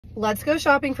Let's go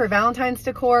shopping for Valentine's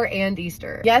decor and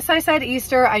Easter. Yes, I said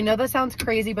Easter. I know that sounds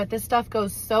crazy, but this stuff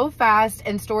goes so fast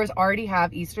and stores already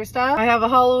have Easter stuff. I have a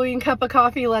Halloween cup of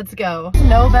coffee. Let's go.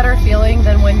 No better feeling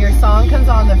than when your song comes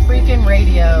on the freaking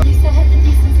radio.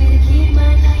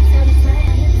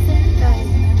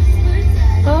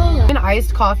 I'm an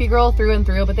iced coffee girl through and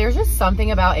through, but there's just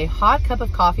something about a hot cup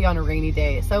of coffee on a rainy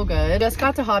day. So good. Just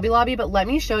got to Hobby Lobby, but let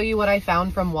me show you what I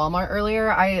found from Walmart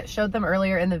earlier. I showed them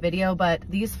earlier in the video, but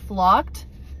these flocked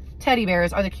teddy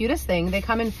bears are the cutest thing. They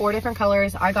come in 4 different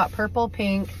colors. I got purple,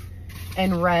 pink,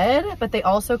 and red, but they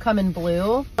also come in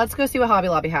blue. Let's go see what Hobby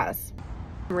Lobby has.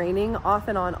 Raining off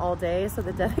and on all day, so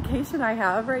the dedication I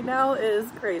have right now is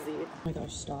crazy. Oh my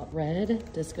gosh, stop.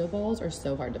 Red disco balls are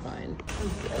so hard to find.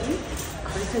 Okay.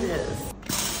 Creep it is.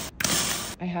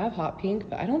 I have hot pink,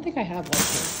 but I don't think I have white pink,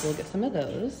 so we'll get some of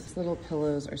those. These little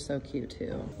pillows are so cute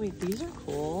too. Wait, these are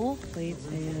cool. Plates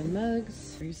and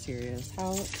mugs. Are you serious?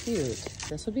 How cute.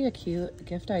 This would be a cute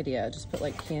gift idea. Just put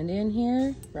like candy in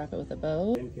here, wrap it with a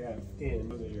bow.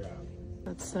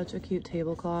 That's such a cute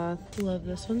tablecloth. Love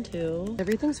this one too.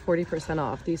 Everything's 40%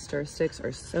 off. These stir sticks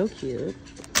are so cute.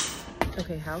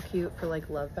 Okay, how cute for like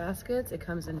love baskets. It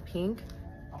comes in pink,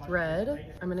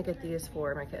 red. I'm gonna get these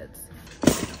for my kids.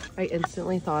 I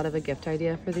instantly thought of a gift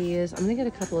idea for these. I'm gonna get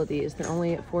a couple of these. They're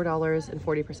only $4 and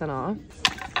 40% off.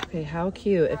 Okay, how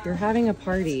cute. If you're having a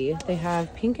party, they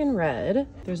have pink and red.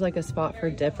 There's like a spot for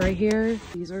dip right here.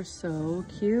 These are so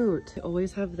cute. They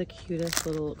always have the cutest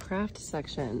little craft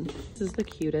section. This is the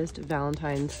cutest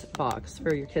Valentine's box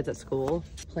for your kids at school.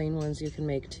 Plain ones you can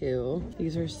make too.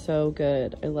 These are so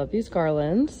good. I love these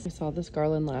garlands. I saw this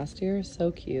garland last year.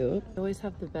 So cute. I always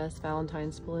have the best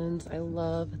Valentine's balloons. I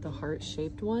love the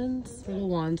heart-shaped ones. Little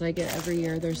ones I get every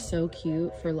year. They're so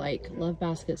cute for like love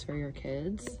baskets for your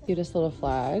kids. Cutest little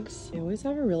flags. They always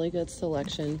have a really good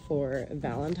selection for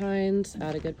Valentine's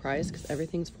at a good price because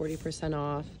everything's 40%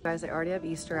 off. Guys, I already have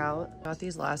Easter out. Got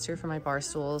these last year for my bar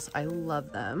stools. I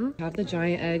love them. I have the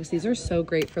giant eggs. These are so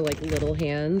great for like little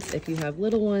hands. If you have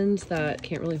little ones that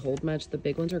can't really hold much, the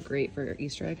big ones are great for your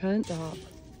Easter egg hunt. Stop,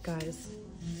 guys.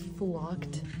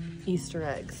 Flocked Easter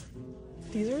eggs.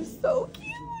 These are so cute.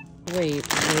 Wait,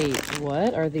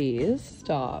 what are these?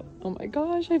 Stop. Oh my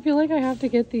gosh, I feel like I have to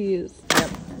get these. Yep.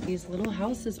 These little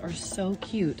houses are so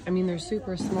cute. I mean, they're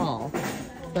super small,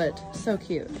 but so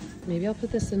cute. Maybe I'll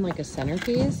put this in like a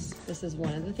centerpiece. This is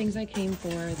one of the things I came for,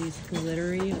 these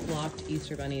glittery flocked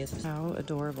Easter bunnies. How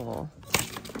adorable.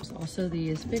 There's also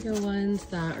these bigger ones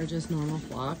that are just normal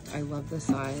flocked. I love the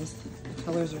size. The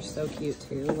colors are so cute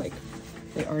too. Like,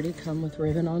 they already come with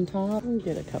ribbon on top. I'm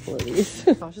gonna get a couple of these.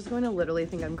 Josh is going to literally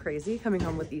think I'm crazy coming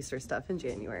home with Easter stuff in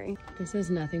January. This has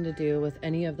nothing to do with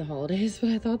any of the holidays,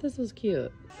 but I thought this was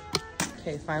cute.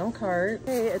 Okay, final cart.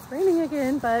 Okay, it's raining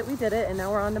again, but we did it, and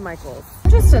now we're on to Michael's.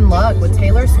 I'm just in luck with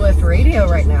Taylor Swift radio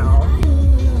right now.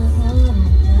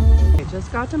 I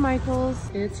just got to Michael's.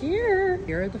 It's here.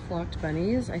 Here are the flocked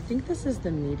bunnies. I think this is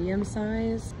the medium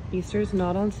size. Easter's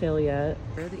not on sale yet.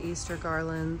 Here are the Easter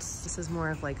garlands. This is more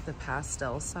of like the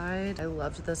pastel side. I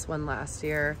loved this one last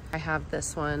year. I have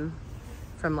this one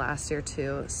from last year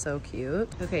too. So cute.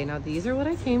 Okay, now these are what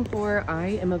I came for. I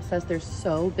am obsessed. They're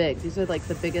so big. These are like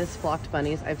the biggest flocked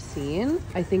bunnies I've seen.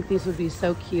 I think these would be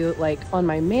so cute like on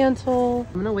my mantle.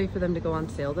 I'm gonna wait for them to go on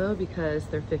sale though because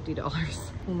they're $50.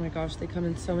 Oh my gosh, they come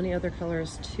in so many other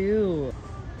colors too.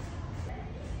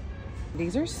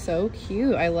 These are so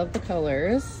cute. I love the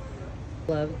colors.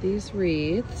 Love these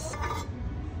wreaths.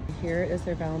 Here is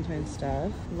their Valentine's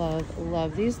stuff.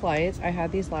 Love these lights. I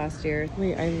had these last year.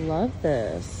 Wait, I love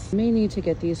this. I may need to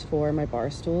get these for my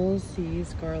bar stools.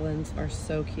 These garlands are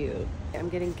so cute. I'm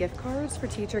getting gift cards for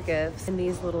teacher gifts and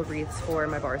these little wreaths for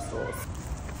my bar stools.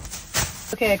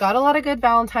 Okay, I got a lot of good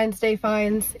Valentine's Day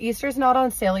finds. Easter's not on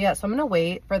sale yet, so I'm gonna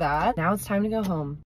wait for that. Now it's time to go home.